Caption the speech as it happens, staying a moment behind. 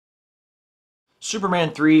Superman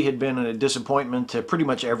 3 had been a disappointment to pretty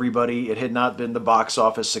much everybody. It had not been the box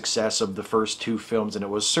office success of the first two films, and it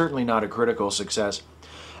was certainly not a critical success.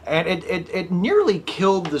 And it nearly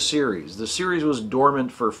killed the series. The series was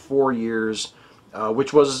dormant for 4 years,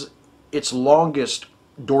 which was its longest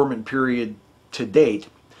dormant period to date.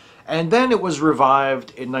 And then it was revived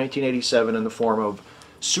in 1987 in the form of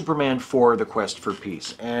Superman 4: The Quest for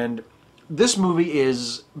Peace. And this movie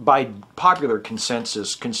is, by popular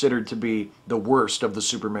consensus, considered to be the worst of the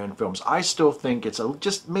Superman films. I still think it's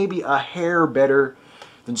just maybe a hair better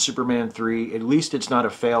than Superman 3. At least it's not a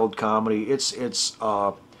failed comedy. It's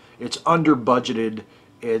under budgeted.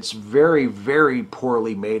 It's very, very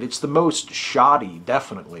poorly made. It's the most shoddy,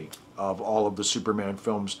 definitely, of all of the Superman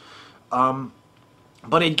films.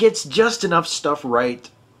 But it gets just enough stuff right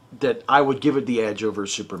that I would give it the edge over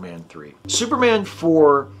Superman 3. Superman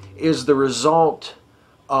 4 is the result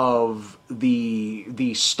of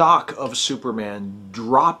the stock of Superman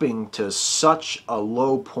dropping to such a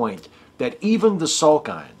low point that even the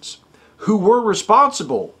Salkinds, who were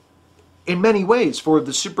responsible in many ways for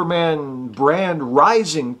the Superman brand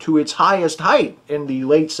rising to its highest height in the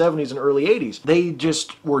late 70s and early 80s, they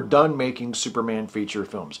just were done making Superman feature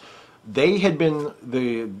films. They had been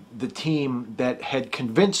the team that had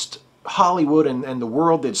convinced Hollywood and the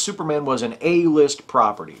world that Superman was an A-list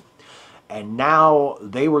property. And now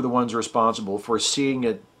they were the ones responsible for seeing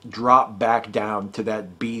it drop back down to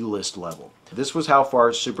that B-list level. This was how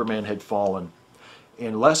far Superman had fallen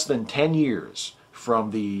in less than 10 years,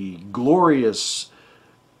 from the glorious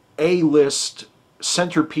A-list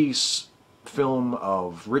centerpiece film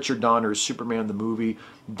of Richard Donner's Superman the movie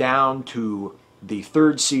down to the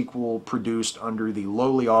third sequel produced under the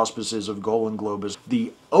lowly auspices of Golden Globus.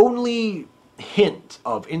 The only hint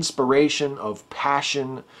of inspiration, of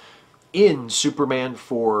passion in Superman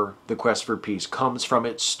 4: The Quest for Peace comes from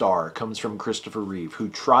its star, comes from Christopher Reeve, who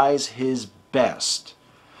tries his best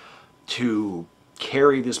to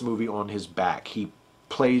carry this movie on his back. He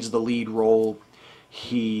plays the lead role.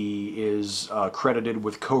 He is credited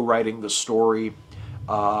with co-writing the story.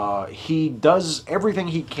 He does everything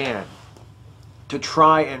he can to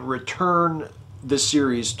try and return the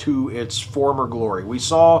series to its former glory. We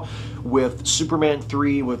saw with Superman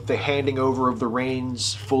 3, with the handing over of the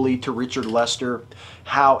reins fully to Richard Lester,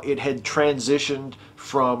 how it had transitioned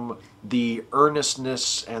from the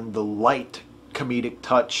earnestness and the light comedic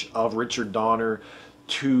touch of Richard Donner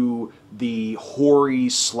to the hoary,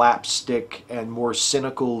 slapstick, and more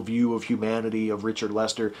cynical view of humanity of Richard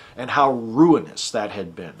Lester, and how ruinous that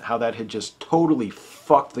had been, how that had just totally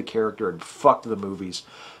fucked the character and fucked the movies.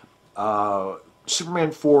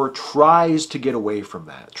 Superman 4 tries to get away from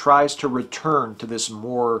that, tries to return to this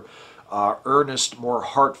more earnest, more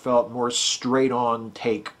heartfelt, more straight-on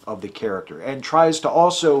take of the character, and tries to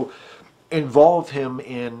also involve him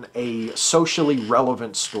in a socially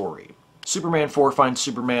relevant story. Superman 4 finds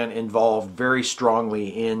Superman involved very strongly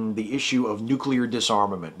in the issue of nuclear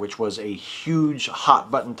disarmament, which was a huge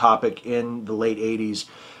hot-button topic in the late 80s,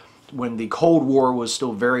 when the Cold War was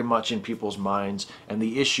still very much in people's minds, and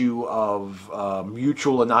the issue of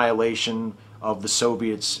mutual annihilation of the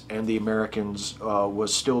Soviets and the Americans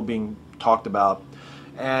was still being talked about.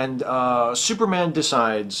 And Superman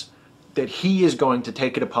decides that he is going to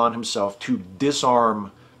take it upon himself to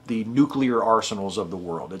disarm the nuclear arsenals of the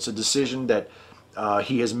world. It's a decision that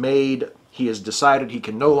he has made. He has decided he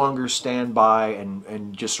can no longer stand by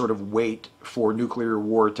and just sort of wait for nuclear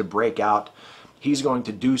war to break out. He's going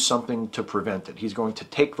to do something to prevent it. He's going to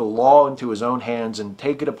take the law into his own hands and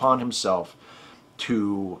take it upon himself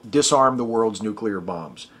to disarm the world's nuclear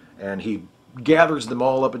bombs. And he gathers them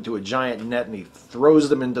all up into a giant net and he throws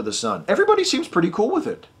them into the sun. Everybody seems pretty cool with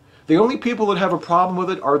it. The only people that have a problem with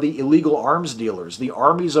it are the illegal arms dealers. The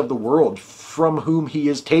armies of the world from whom he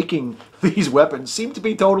is taking these weapons seem to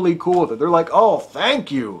be totally cool with it. They're like, oh,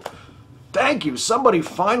 thank you. Thank you. Somebody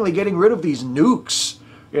finally getting rid of these nukes.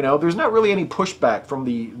 You know, there's not really any pushback from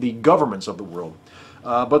the governments of the world.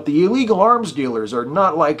 But the illegal arms dealers are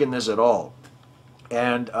not liking this at all.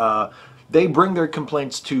 And they bring their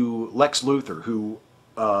complaints to Lex Luthor, who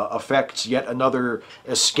affects yet another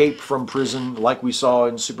escape from prison, like we saw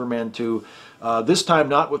in Superman 2. This time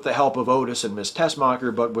not with the help of Otis and Miss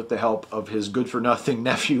Tessmacher, but with the help of his good-for-nothing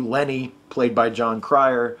nephew Lenny, played by John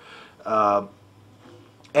Cryer.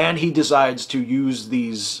 And he decides to use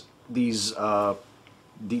the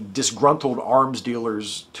disgruntled arms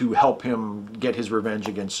dealers to help him get his revenge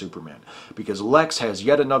against Superman. Because Lex has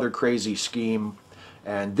yet another crazy scheme,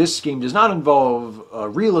 and this scheme does not involve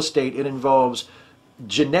real estate. It involves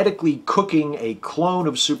genetically cooking a clone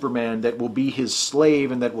of Superman that will be his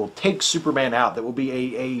slave and that will take Superman out, that will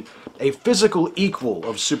be a physical equal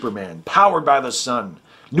of Superman, powered by the sun,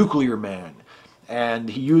 Nuclear Man. And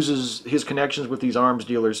he uses his connections with these arms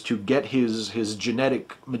dealers to get his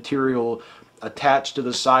genetic material attached to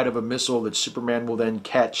the side of a missile that Superman will then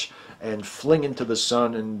catch and fling into the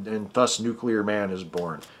sun, and thus Nuclear Man is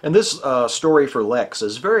born. And this story for Lex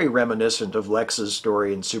is very reminiscent of Lex's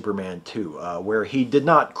story in Superman 2, where he did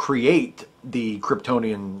not create the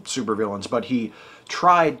Kryptonian supervillains, but he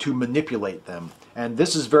tried to manipulate them. And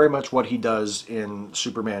this is very much what he does in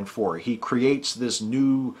Superman 4. He creates this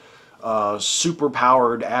new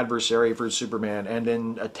super-powered adversary for Superman and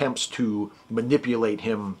then attempts to manipulate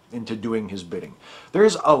him into doing his bidding.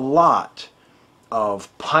 There's a lot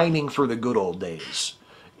of pining for the good old days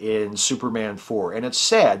in Superman 4. And it's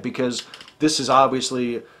sad because this is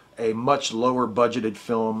obviously a much lower budgeted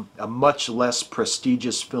film, a much less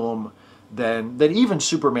prestigious film than even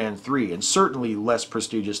Superman 3, and certainly less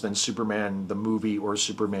prestigious than Superman the movie or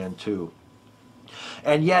Superman 2.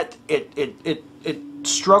 And yet it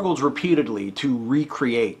struggles repeatedly to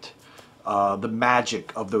recreate the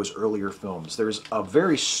magic of those earlier films. There's a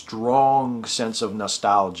very strong sense of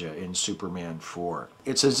nostalgia in Superman 4.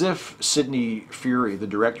 It's as if Sidney Furie, the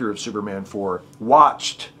director of Superman 4,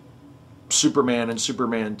 watched Superman and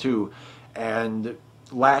Superman 2 and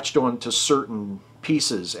latched onto certain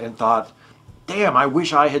pieces and thought, damn, I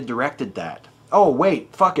wish I had directed that. Oh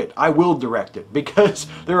wait, fuck it, I will direct it. Because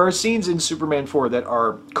there are scenes in Superman 4 that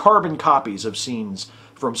are carbon copies of scenes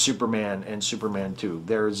from Superman and Superman 2.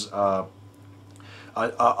 There's a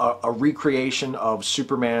recreation of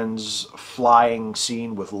Superman's flying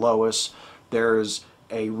scene with Lois. There's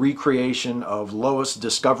a recreation of Lois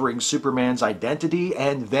discovering Superman's identity,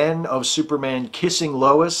 and then of Superman kissing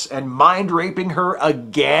Lois and mind-raping her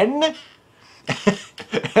again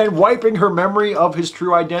and wiping her memory of his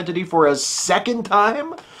true identity for a second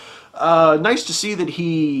time. Nice to see that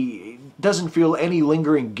he doesn't feel any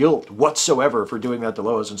lingering guilt whatsoever for doing that to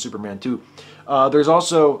Lois in Superman 2. There's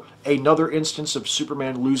also another instance of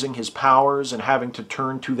Superman losing his powers and having to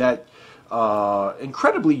turn to that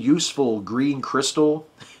incredibly useful green crystal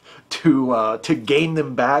to gain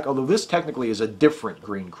them back, although this technically is a different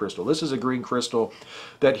green crystal. This is a green crystal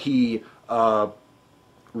that he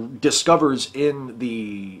discovers in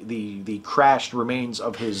the crashed remains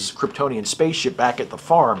of his Kryptonian spaceship back at the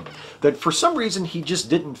farm that for some reason he just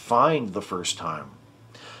didn't find the first time.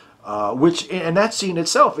 Which, and that scene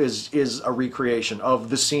itself is a recreation of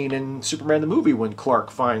the scene in Superman the movie when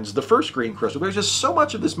Clark finds the first green crystal. There's just so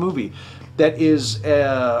much of this movie that is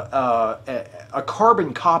a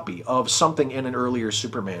carbon copy of something in an earlier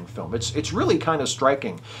Superman film. It's really kind of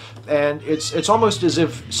striking, and it's almost as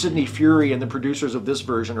if Sidney Furie and the producers of this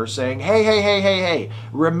version are saying, hey,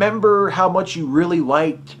 remember how much you really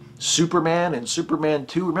liked Superman and Superman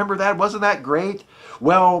 2? Remember that? Wasn't that great?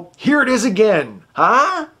 Well, here it is again.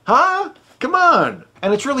 Huh? Come on.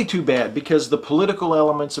 And it's really too bad because the political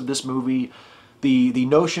elements of this movie, the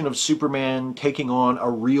notion of Superman taking on a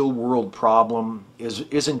real world problem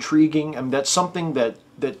is intriguing. I mean, that's something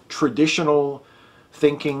that traditional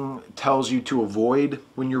thinking tells you to avoid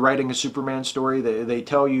when you're writing a Superman story. They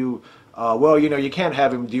tell you, well, you know, you can't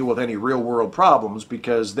have him deal with any real world problems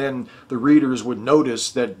because then the readers would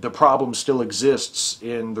notice that the problem still exists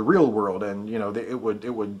in the real world, and you know, it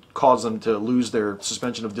would cause them to lose their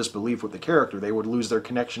suspension of disbelief with the character. They would lose their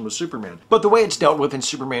connection with Superman. But the way it's dealt with in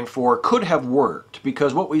Superman 4 could have worked,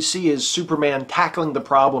 because what we see is Superman tackling the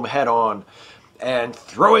problem head on and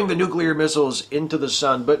throwing the nuclear missiles into the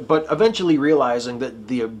sun, but eventually realizing that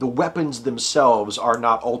the weapons themselves are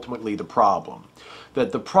not ultimately the problem.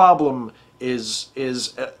 That the problem is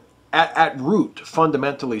at root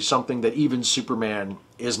fundamentally something that even Superman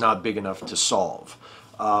is not big enough to solve,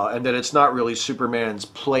 and that it's not really Superman's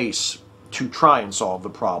place to try and solve the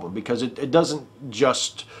problem, because it doesn't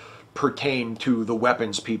just pertain to the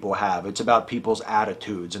weapons people have. It's about people's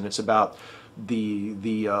attitudes, and it's about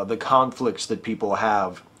the conflicts that people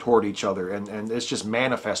have toward each other, and it's just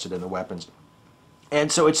manifested in the weapons. And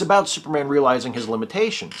so it's about Superman realizing his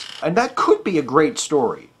limitations. And that could be a great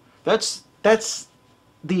story. That's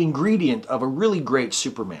the ingredient of a really great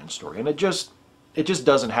Superman story. And it just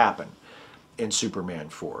doesn't happen in Superman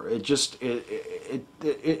 4.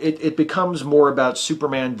 It becomes more about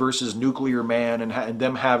Superman versus Nuclear Man and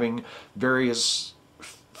them having various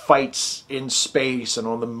fights in space and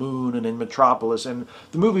on the moon and in Metropolis. And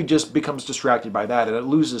the movie just becomes distracted by that, and it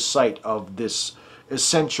loses sight of this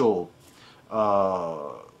essential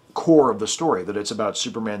core of the story, that it's about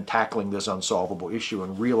Superman tackling this unsolvable issue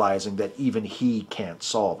and realizing that even he can't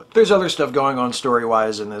solve it. There's other stuff going on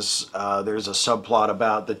story-wise in this. There's a subplot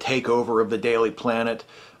about the takeover of the Daily Planet.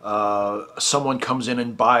 Someone comes in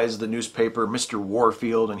and buys the newspaper, Mr.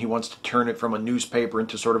 Warfield, and he wants to turn it from a newspaper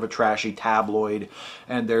into sort of a trashy tabloid.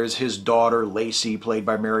 And there's his daughter, Lacey, played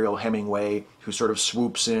by Mariel Hemingway, who sort of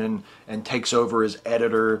swoops in and takes over as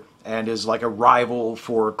editor and is like a rival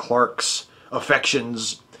for Clark's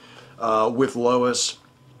affections with Lois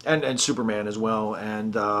and Superman as well.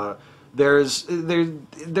 And there's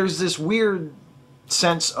this weird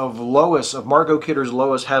sense of Lois, of Margot Kidder's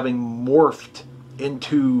Lois, having morphed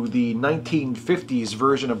into the 1950s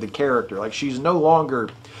version of the character. Like, she's no longer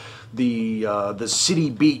the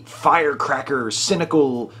city beat, firecracker,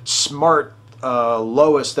 cynical, smart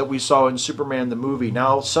Lois that we saw in Superman the movie.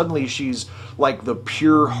 Now suddenly she's like the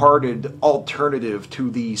pure-hearted alternative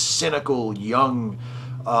to the cynical, young,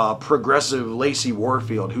 progressive Lacey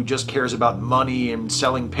Warfield, who just cares about money and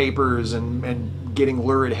selling papers and getting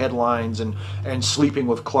lurid headlines and sleeping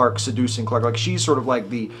with Clark, seducing Clark. Like, she's sort of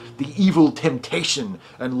like the evil temptation,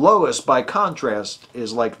 and Lois, by contrast,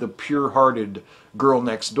 is like the pure-hearted girl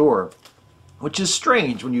next door, which is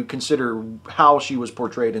strange when you consider how she was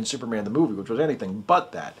portrayed in Superman the movie, which was anything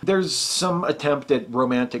but that. There's some attempt at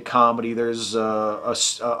romantic comedy. There's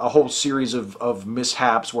a whole series of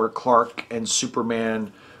mishaps where Clark and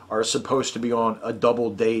Superman are supposed to be on a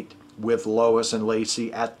double date with Lois and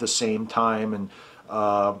Lacey at the same time, and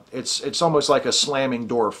it's almost like a slamming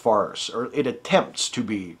door farce, or it attempts to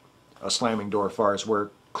be a slamming door farce,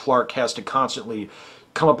 where Clark has to constantly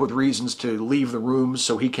come up with reasons to leave the room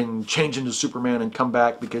so he can change into Superman and come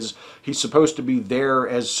back, because he's supposed to be there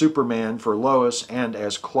as Superman for Lois and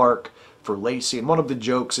as Clark for Lacey. And one of the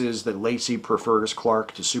jokes is that Lacey prefers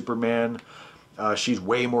Clark to Superman. She's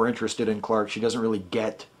way more interested in Clark. She doesn't really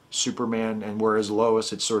get Superman, and whereas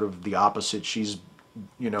Lois, it's sort of the opposite. She's,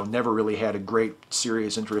 you know, never really had a great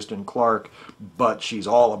serious interest in Clark, but she's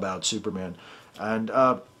all about Superman. And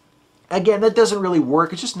again, that doesn't really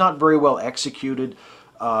work. It's just not very well executed.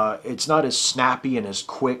 It's not as snappy and as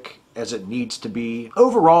quick as it needs to be.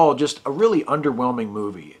 Overall, just a really underwhelming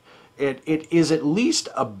movie. It is at least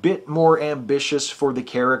a bit more ambitious for the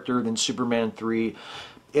character than Superman 3.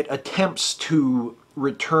 It attempts to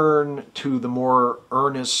return to the more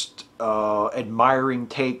earnest, admiring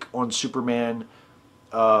take on Superman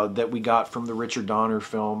that we got from the Richard Donner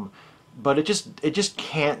film, but it just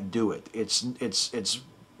can't do it. It's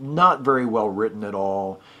not very well written at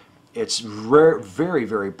all. It's very,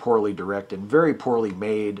 very poorly directed, very poorly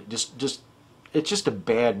made. It's just a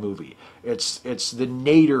bad movie. It's the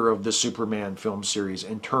nadir of the Superman film series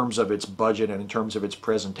in terms of its budget and in terms of its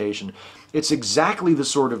presentation. It's exactly the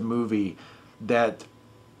sort of movie that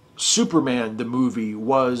Superman the movie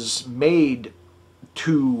was made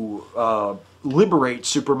to liberate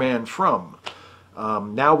Superman from.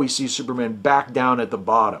 Now we see Superman back down at the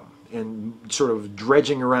bottom and sort of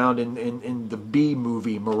dredging around in the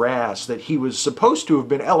B-movie morass that he was supposed to have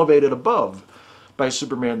been elevated above by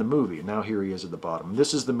Superman the movie. And now here he is at the bottom.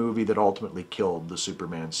 This is the movie that ultimately killed the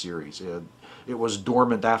Superman series. It was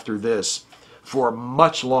dormant after this for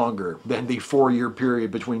much longer than the 4-year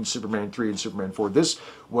period between Superman 3 and Superman 4.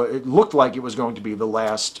 It looked like it was going to be the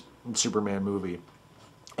last Superman movie.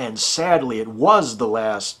 And sadly, it was the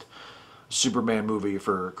last Superman movie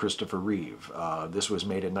for Christopher Reeve. This was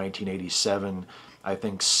made in 1987. I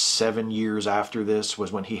think 7 years after this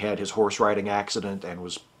was when he had his horse riding accident and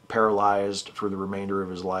was paralyzed for the remainder of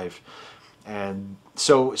his life. And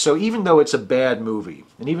so even though it's a bad movie,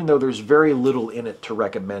 and even though there's very little in it to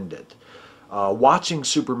recommend it, watching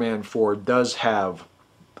Superman 4 does have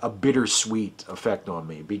a bittersweet effect on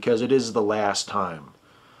me, because it is the last time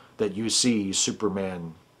that you see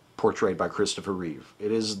Superman portrayed by Christopher Reeve.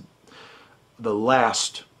 It is the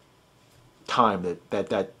last time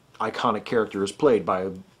that iconic character is played by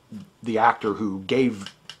the actor who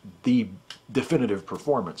gave the definitive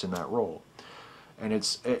performance in that role. And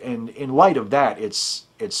in light of that, it's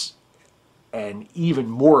an even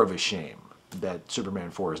more of a shame that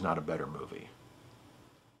Superman 4 is not a better movie.